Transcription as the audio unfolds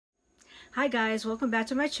Hi guys, welcome back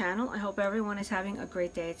to my channel. I hope everyone is having a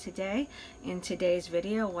great day today. In today's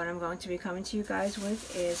video, what I'm going to be coming to you guys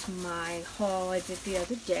with is my haul I did the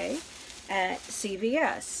other day at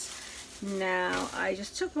CVS. Now, I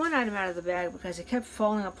just took one item out of the bag because it kept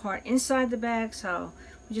falling apart inside the bag, so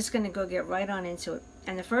we're just going to go get right on into it.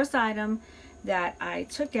 And the first item that I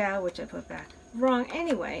took out, which I put back wrong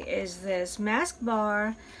anyway, is this Mask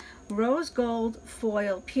Bar Rose Gold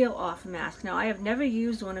Foil Peel Off Mask. Now, I have never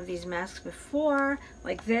used one of these masks before,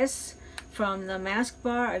 like this, from the Mask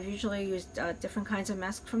Bar. I've usually used different kinds of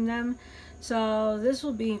masks from them. So this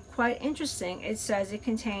will be quite interesting. It says it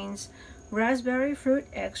contains raspberry fruit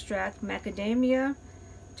extract, macadamia,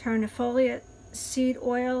 ternifolia seed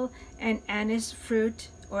oil, and anise fruit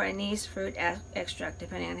or anise fruit extract,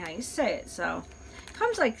 depending on how you say it. So it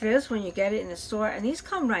comes like this when you get it in the store, and these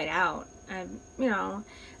come right out. You know,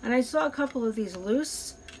 and I saw a couple of these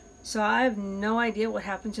loose, so I have no idea what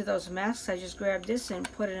happened to those masks. I just grabbed this and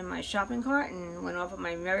put it in my shopping cart and went off on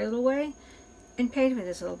my merry little way and paid for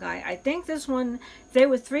this little guy. I think this one, they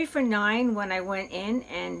were 3 for $9 when I went in,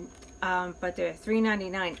 and but they're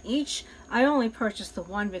 $3.99 each. I only purchased the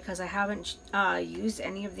one because I haven't used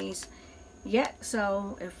any of these yet,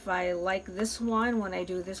 so if I like this one when I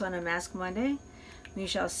do this on a Mask Monday, we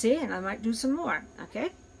shall see, and I might do some more.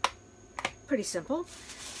 Okay, pretty simple.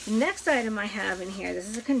 The next item I have in here, this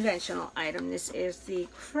is a conventional item. This is the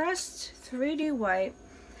Crest 3D White,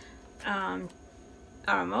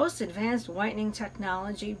 our most advanced whitening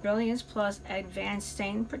technology, Brilliance Plus Advanced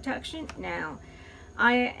Stain Protection. Now,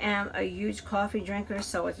 I am a huge coffee drinker,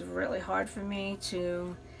 so it's really hard for me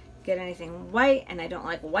to get anything white, and I don't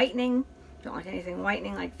like whitening. Don't like anything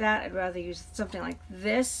whitening like that. I'd rather use something like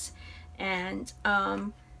this, and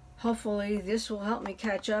hopefully this will help me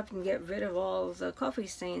catch up and get rid of all of the coffee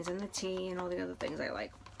stains and the tea and all the other things I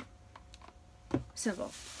like.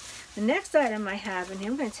 Simple. The next item I have in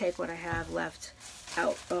here, I'm going to take what I have left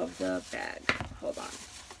out of the bag. Hold on.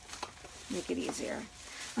 Make it easier.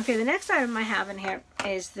 Okay, the next item I have in here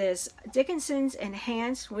is this Dickinson's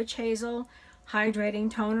Enhanced Witch Hazel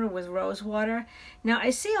Hydrating Toner with Rose Water. Now,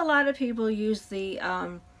 I see a lot of people use the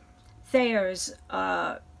Thayer's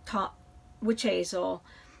Witch Hazel,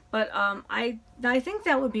 but I think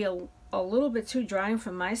that would be a little bit too drying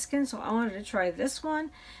for my skin, so I wanted to try this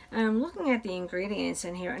one. And I'm looking at the ingredients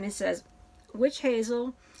in here, and it says Witch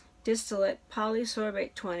Hazel Distillate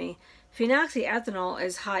Polysorbate 20. Phenoxyethanol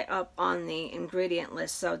is high up on the ingredient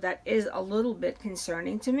list, so that is a little bit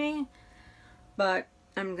concerning to me. But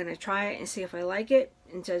I'm going to try it and see if I like it.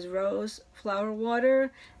 It says rose flower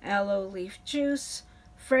water, aloe leaf juice,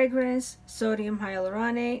 fragrance, sodium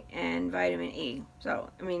hyaluronate, and vitamin E.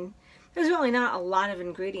 So, I mean, there's really not a lot of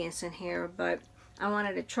ingredients in here, but I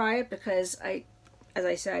wanted to try it because as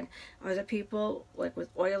I said, other people, like with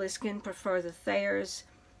oily skin, prefer the Thayer's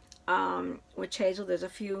Witch Hazel. There's a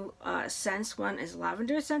few scents. One is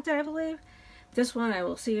lavender scented, I believe. This one, I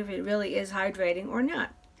will see if it really is hydrating or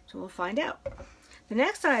not. So we'll find out. The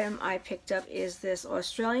next item I picked up is this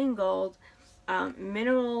Australian Gold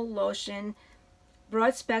Mineral Lotion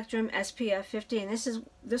Broad Spectrum SPF 50, and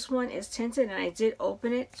this one is tinted, and I did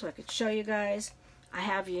open it so I could show you guys. I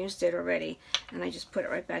have used it already, and I just put it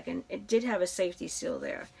right back in. It did have a safety seal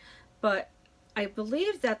there, but I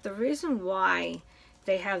believe that the reason why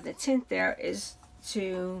they have the tint there is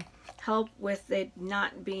to help with it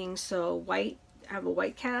not being so white, have a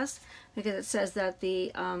white cast, because it says that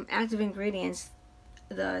the active ingredients,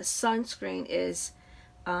 the sunscreen is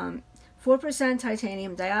 4%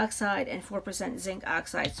 titanium dioxide and 4% zinc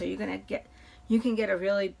oxide, so you can get a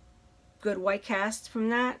really good white cast from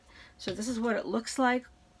that. So this is what it looks like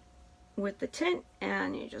with the tint,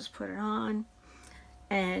 and you just put it on,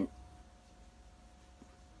 and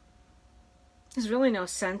there's really no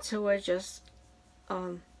scent to it, just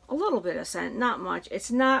a little bit of scent, not much.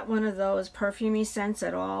 It's not one of those perfumey scents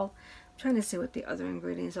at all. I'm trying to see what the other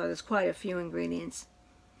ingredients are. There's quite a few ingredients.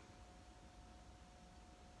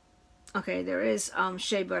 Okay, there is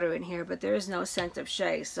shea butter in here, but there is no scent of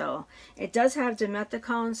shea. So it does have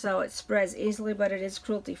dimethicone, so it spreads easily, but it is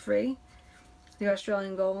cruelty-free. The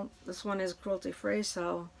Australian Gold, this one is cruelty-free,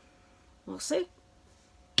 so we'll see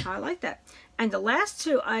how I like that. And the last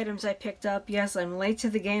two items I picked up, yes, I'm late to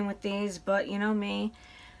the game with these, but you know me,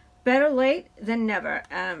 better late than never.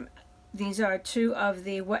 These are two of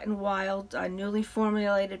the Wet n Wild newly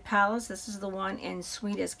formulated palettes. This is the one in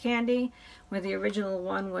Sweet as Candy, where the original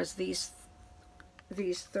one was these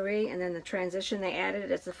three, and then the transition they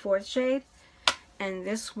added as the fourth shade. And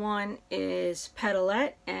this one is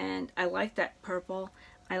Petalette, and I like that purple.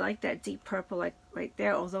 I like that deep purple, like right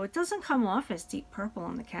there, although it doesn't come off as deep purple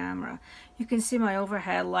on the camera. You can see my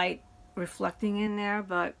overhead light reflecting in there,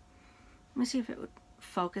 but let me see if it would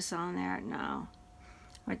focus on there. No.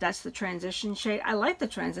 Right, that's the transition shade. I like the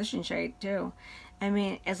transition shade too. I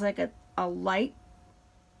mean, it's like a light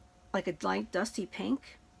dusty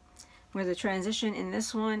pink, where the transition in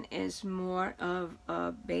this one is more of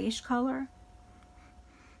a beige color.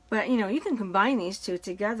 But you know, you can combine these two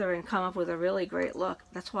together and come up with a really great look.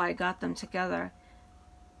 That's why I got them together,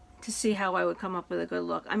 to see how I would come up with a good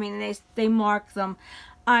look. I mean, they mark them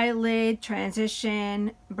eyelid,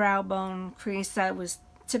 transition, brow bone, crease. That was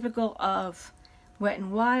typical of Wet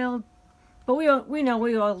n Wild, but we know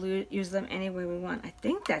we all use them any way we want. I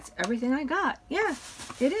think that's everything I got. Yeah,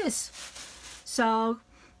 it is. So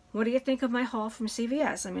what do you think of my haul from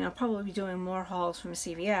CVS? I mean, I'll probably be doing more hauls from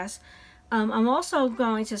CVS. I'm also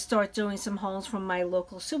going to start doing some hauls from my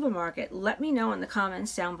local supermarket. Let me know in the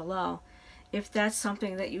comments down below if that's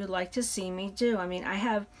something that you would like to see me do. I mean,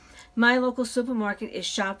 my local supermarket is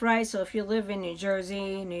ShopRite, so if you live in New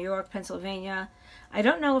Jersey, New York, Pennsylvania, I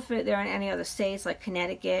don't know if they're in any other states like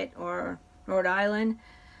Connecticut or Rhode Island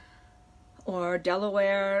or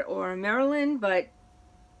Delaware or Maryland, but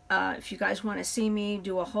if you guys want to see me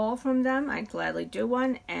do a haul from them, I'd gladly do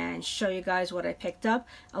one and show you guys what I picked up.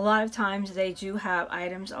 A lot of times they do have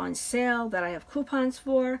items on sale that I have coupons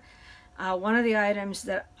for. One of the items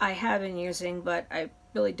that I have been using, but I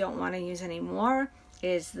really don't want to use anymore,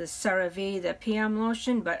 is the CeraVe, the PM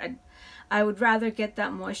lotion, but I would rather get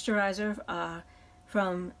that moisturizer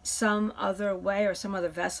from some other way or some other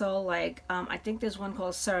vessel. Like I think there's one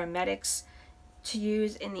called Ceramedics to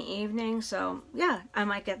use in the evening. So yeah, I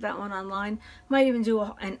might get that one online. Might even do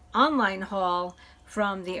an online haul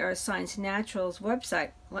from the Earth Science Naturals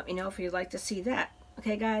website. Let me know if you'd like to see that.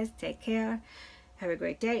 Okay guys, take care. Have a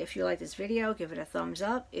great day. If you like this video, give it a thumbs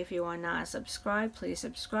up. If you are not subscribed, please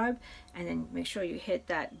subscribe. And then make sure you hit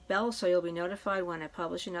that bell so you'll be notified when I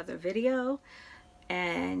publish another video.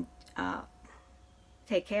 And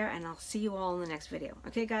take care, and I'll see you all in the next video.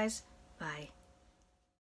 Okay guys, bye.